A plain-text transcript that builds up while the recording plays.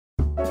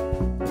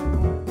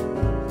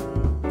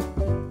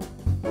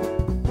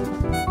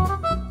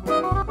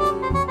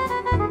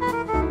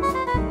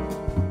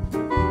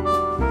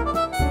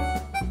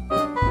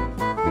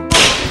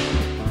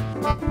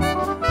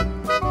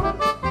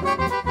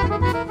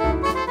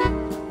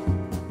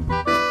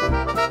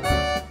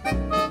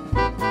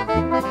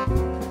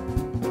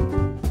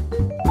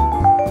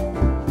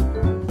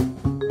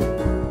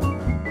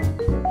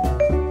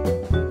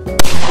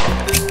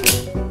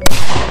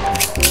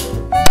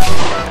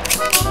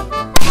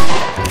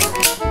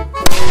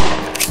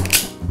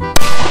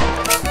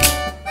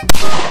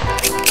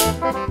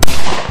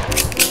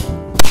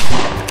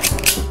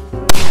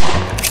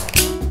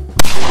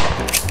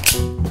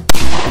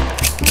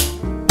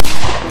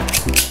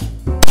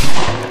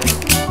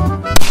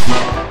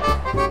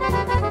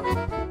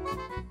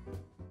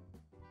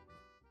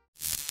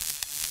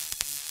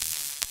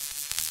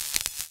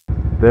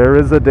There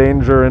is a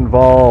danger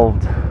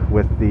involved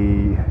with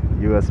the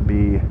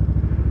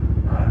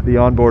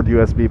onboard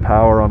USB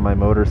power on my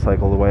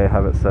motorcycle, the way I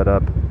have it set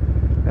up.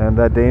 And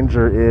that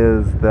danger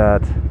is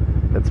that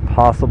it's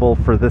possible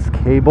for this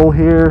cable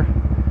here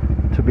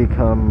to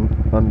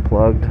become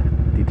unplugged,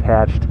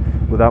 detached,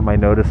 without my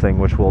noticing,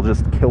 which will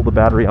just kill the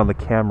battery on the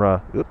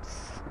camera.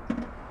 Oops.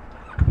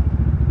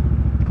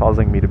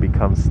 Causing me to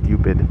become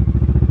stupid.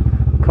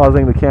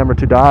 Causing the camera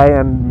to die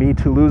and me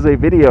to lose a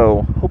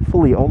video.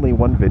 Hopefully only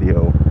one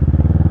video.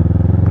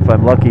 If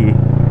I'm lucky,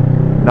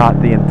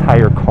 not the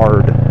entire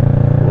card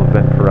will have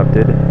been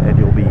corrupted, and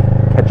you'll be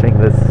catching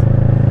this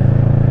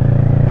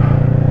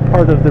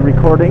part of the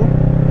recording.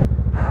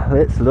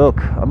 Let's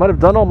look. I might have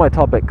done all my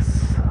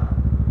topics.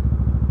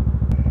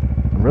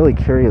 I'm really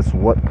curious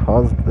what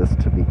caused this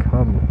to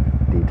become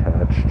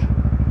detached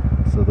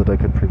so that I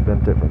could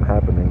prevent it from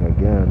happening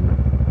again.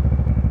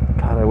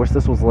 God, I wish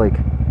this was like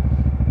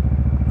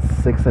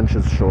 6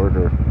 inches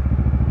shorter.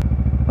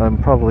 I'm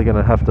probably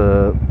gonna have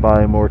to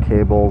buy more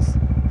cables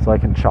so I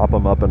can chop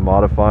them up and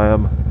modify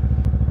them.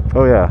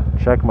 Oh yeah,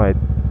 check my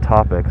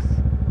topics.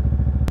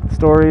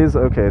 Stories.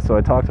 Okay, so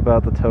I talked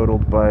about the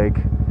totaled bike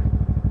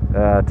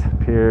at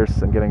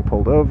Pierce and getting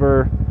pulled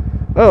over.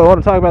 Oh, I want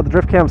to talk about the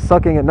drift cam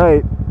sucking at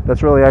night.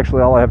 That's really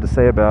actually all I have to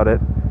say about it.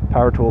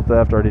 Power tool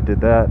theft, already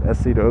did that.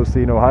 SC to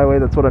OC, no highway,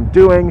 that's what I'm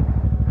doing.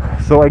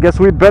 So I guess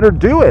we'd better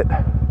do it.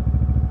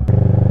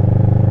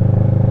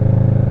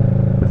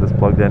 Is this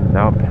plugged in?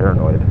 Now I'm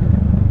paranoid.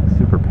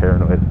 Super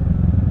paranoid.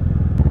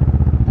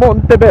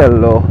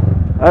 Montebello.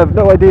 I have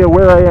no idea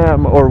where I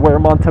am or where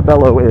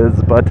Montebello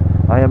is, but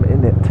I am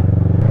in it.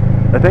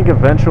 I think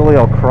eventually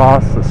I'll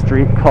cross a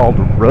street called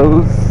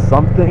Rose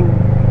something.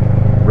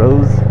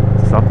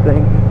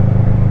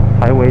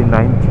 Highway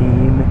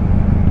 19.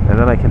 And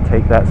then I can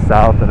take that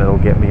south and it'll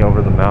get me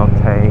over the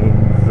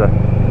mountains.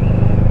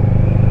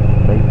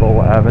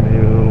 Maple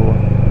Avenue.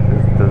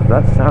 Does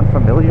that sound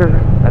familiar?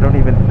 I don't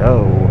even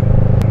know.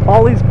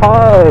 Polly's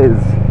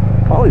Pies.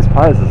 Polly's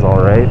Pies is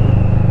alright.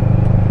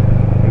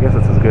 I guess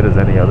it's as good as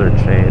any other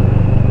chain.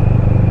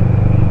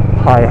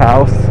 Pie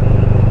House.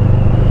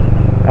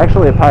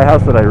 Actually, a pie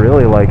house that I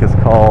really like is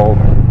called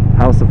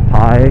House of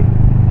Pie.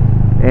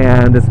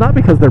 And it's not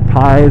because their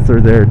pies or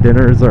their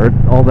dinners are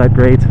all that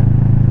great.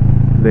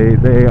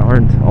 They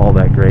aren't all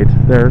that great.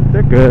 They're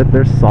good,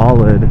 they're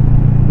solid.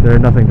 They're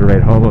nothing to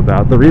write home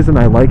about. The reason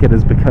I like it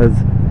is because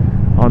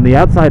on the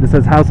outside it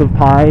says House of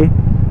Pie,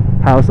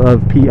 House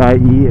of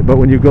P-I-E, but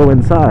when you go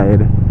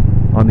inside,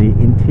 on the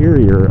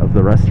interior of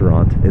the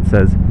restaurant, it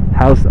says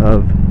House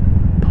of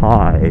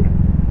Pi.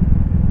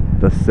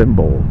 The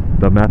symbol,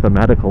 the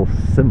mathematical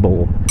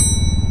symbol.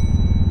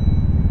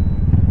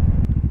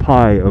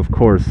 Pi, of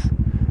course,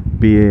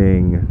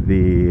 being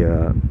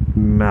the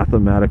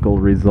mathematical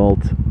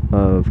result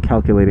of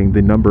calculating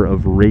the number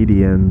of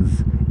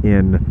radians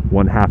in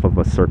 1/2 of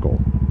a circle.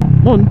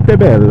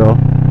 Montebello,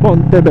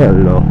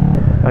 Montebello.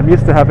 I'm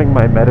used to having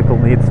my medical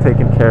needs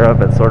taken care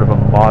of at sort of a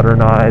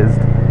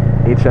modernized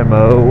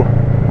HMO.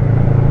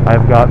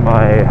 I've got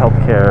my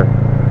healthcare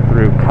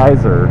through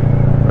Kaiser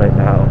right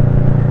now.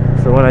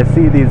 So when I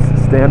see these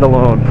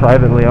standalone,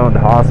 privately owned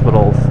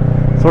hospitals,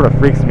 it sort of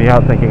freaks me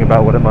out thinking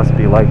about what it must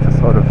be like to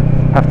sort of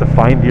have to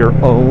find your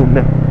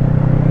own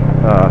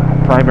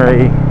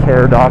primary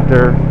care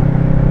doctor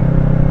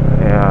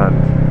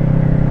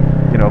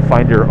and, you know,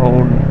 find your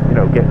own, you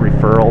know, get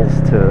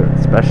referrals to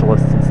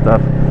specialists and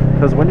stuff.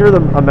 Because when you're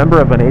a member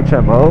of an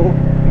HMO,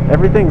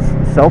 everything's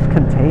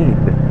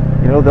self-contained.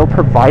 You know, they'll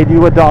provide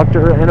you a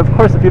doctor, and of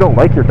course, if you don't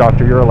like your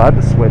doctor, you're allowed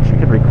to switch. You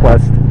can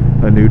request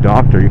a new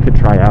doctor. You could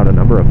try out a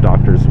number of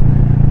doctors.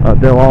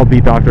 They'll all be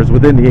doctors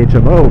within the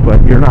HMO,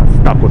 but you're not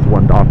stuck with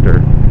one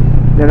doctor.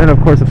 And then,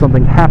 of course, if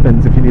something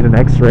happens, if you need an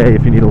x-ray,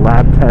 if you need a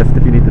lab test,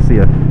 if you need to see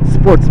a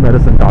sports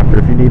medicine doctor,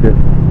 if you need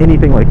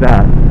anything like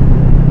that,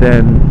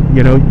 then,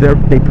 you know,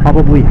 they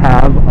probably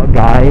have a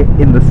guy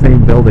in the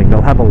same building.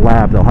 They'll have a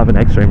lab, they'll have an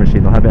x-ray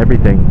machine, they'll have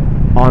everything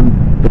on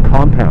the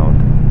compound,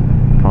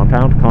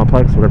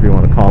 complex, whatever you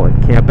want to call it,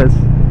 campus.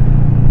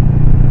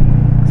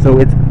 So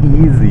it's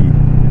easy.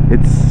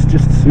 It's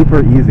just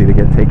super easy to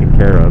get taken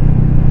care of.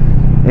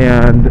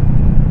 And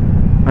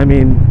I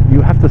mean,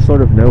 you have to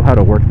sort of know how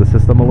to work the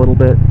system a little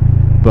bit,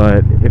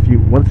 but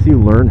once you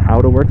learn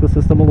how to work the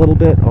system a little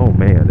bit, oh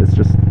man, it's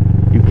just,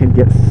 you can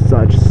get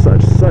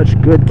such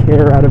good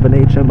care out of an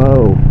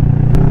HMO.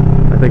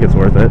 I think it's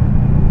worth it.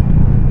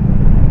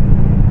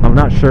 I'm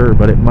not sure,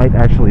 but it might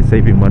actually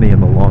save you money in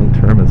the long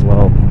term as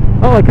well.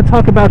 Oh, I could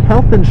talk about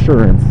health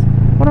insurance.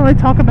 Why don't I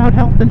talk about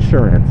health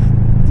insurance?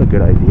 It's a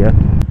good idea.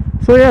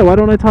 So yeah, why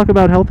don't I talk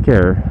about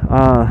healthcare?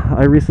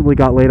 I recently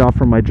got laid off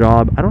from my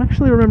job. I don't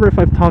actually remember if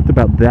I've talked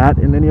about that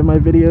in any of my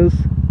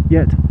videos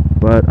yet,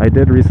 but I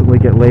did recently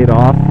get laid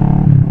off.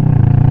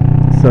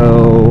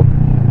 So,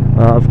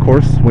 of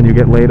course, when you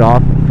get laid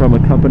off from a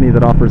company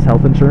that offers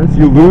health insurance,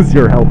 you lose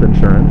your health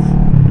insurance,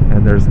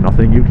 and there's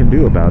nothing you can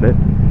do about it.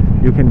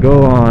 You can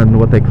go on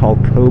what they call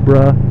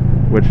COBRA,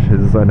 which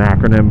is an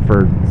acronym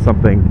for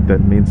something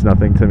that means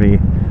nothing to me.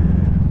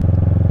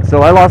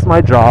 So I lost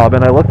my job,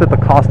 and I looked at the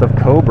cost of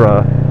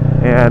Cobra,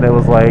 and it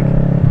was like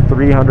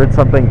 $300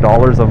 something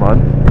a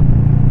month.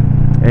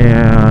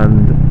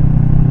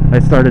 And I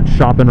started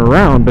shopping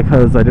around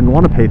because I didn't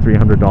want to pay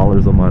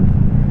 $300 a month.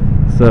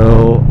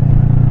 So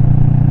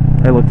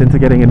I looked into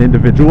getting an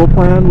individual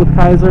plan with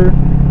Kaiser,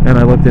 and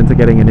I looked into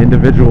getting an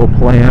individual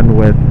plan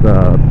with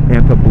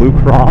Anthem Blue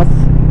Cross.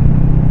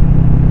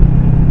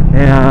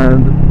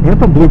 And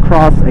Anthem Blue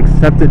Cross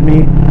accepted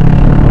me.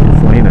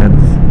 This lane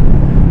ends.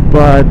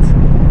 But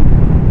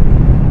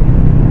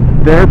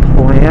their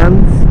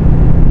plans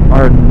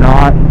are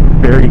not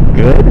very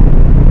good.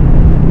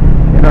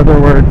 In other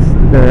words,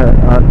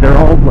 they're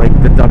all like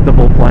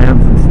deductible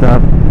plans and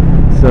stuff.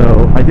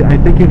 So I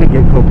think you can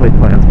get copay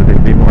plans, but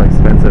they'd be more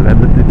expensive. And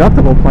the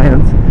deductible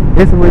plans,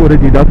 basically what a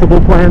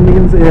deductible plan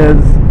means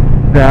is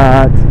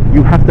that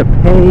you have to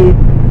pay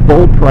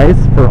full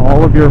price for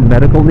all of your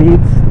medical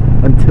needs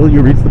until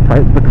you reach the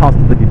cost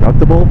of the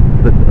deductible,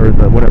 or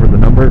whatever the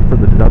number for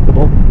the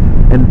deductible,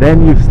 and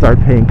then you start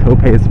paying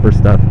copays for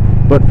stuff.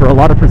 But for a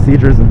lot of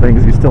procedures and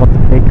things, you still have to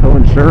pay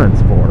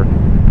co-insurance for.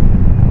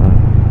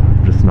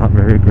 I'm just not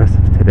very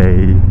aggressive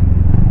today.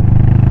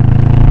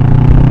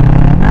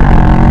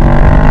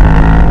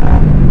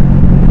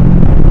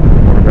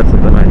 More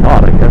aggressive than I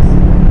thought, I guess.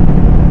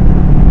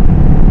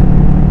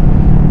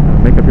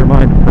 Make up your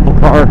mind. Purple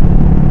car.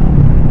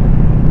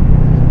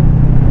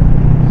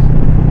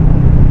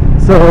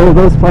 So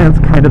those plans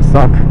kind of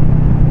suck.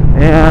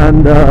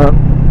 And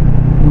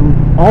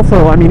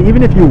also, I mean,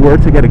 even if you were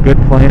to get a good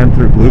plan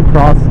through Blue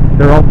Cross,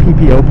 they're all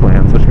PPO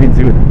plans, which means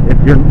if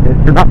you're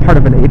not part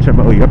of an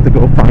HMO, you have to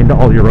go find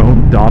all your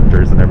own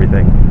doctors and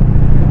everything.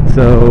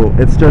 So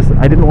it's just,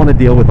 I didn't want to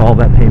deal with all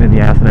that pain in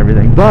the ass and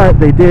everything, but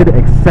they did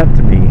accept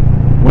me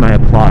when I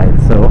applied.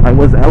 So I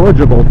was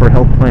eligible for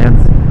health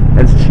plans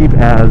as cheap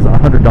as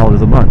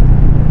 $100 a month.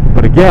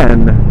 But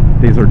again,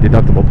 these were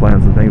deductible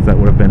plans and things that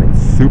would have been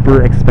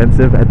super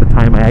expensive at the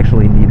time I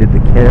actually needed the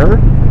care,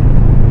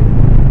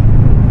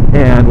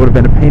 and would have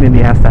been a pain in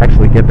the ass to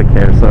actually get the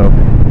care. So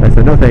I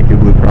said, no thank you,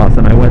 Blue Cross,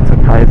 and I went to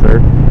Kaiser.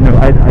 You know,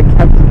 I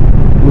kept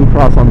Blue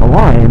Cross on the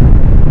line,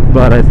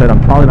 but I said,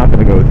 I'm probably not going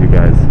to go with you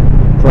guys.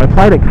 So I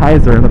applied at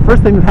Kaiser, and the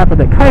first thing that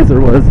happened at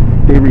Kaiser was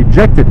they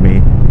rejected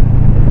me.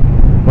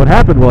 What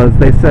happened was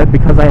they said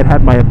because I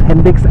had my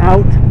appendix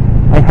out,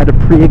 I had a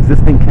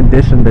pre-existing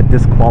condition that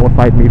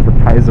disqualified me for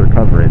Kaiser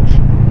coverage.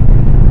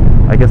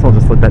 I guess I'll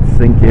just let that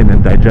sink in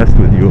and digest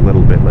with you a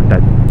little bit. Let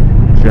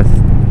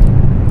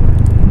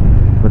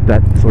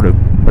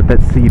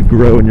that seed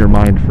grow in your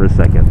mind for a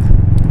second.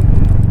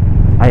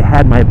 I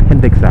had my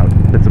appendix out.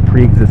 That's a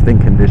pre-existing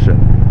condition.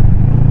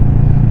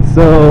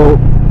 So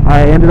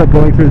I ended up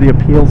going through the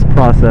appeals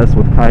process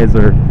with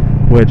Kaiser,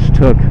 which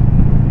took,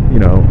 you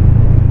know,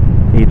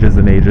 ages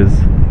and ages.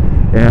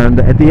 And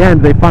at the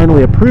end, they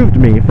finally approved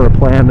me for a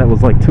plan that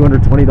was like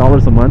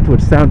 $220 a month,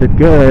 which sounded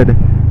good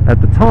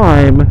at the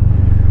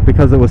time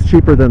because it was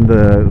cheaper than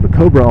the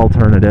Cobra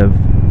alternative.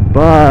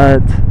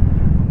 But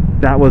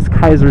that was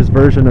Kaiser's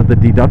version of the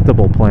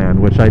deductible plan,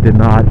 which I did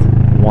not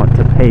want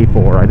to pay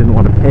for. I didn't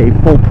want to pay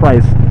full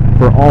price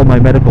for all my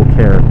medical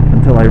care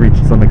until I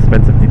reached some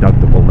expensive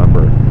deductible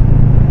number.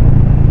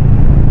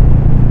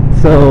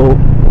 So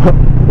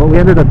what we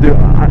ended up doing,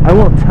 I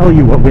won't tell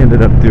you what we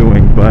ended up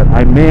doing, but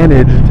I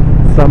managed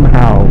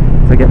somehow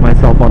to get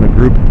myself on a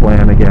group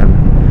plan again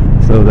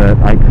so that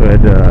I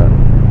could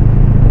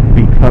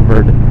be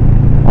covered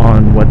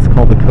on what's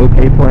called the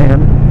copay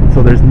plan.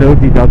 So there's no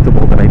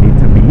deductible that I need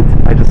to meet.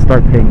 I just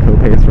start paying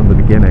copays from the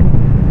beginning.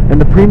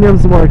 And the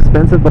premium's more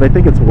expensive, but I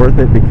think it's worth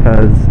it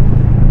because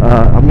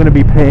I'm going to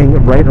be paying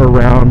right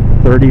around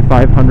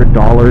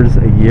 $3,500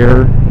 a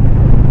year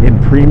in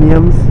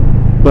premiums,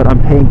 but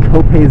I'm paying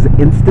copays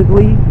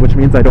instantly, which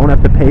means I don't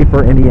have to pay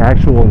for any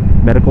actual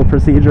medical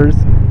procedures.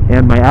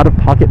 And my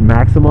out-of-pocket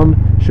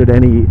maximum, should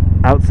any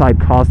outside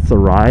costs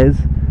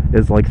arise,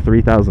 is like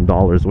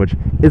 $3,000, which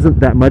isn't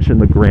that much in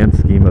the grand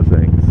scheme of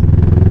things.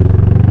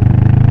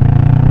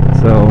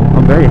 So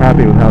I'm very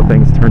happy with how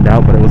things turned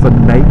out, but it was a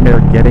nightmare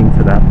getting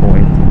to that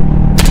point.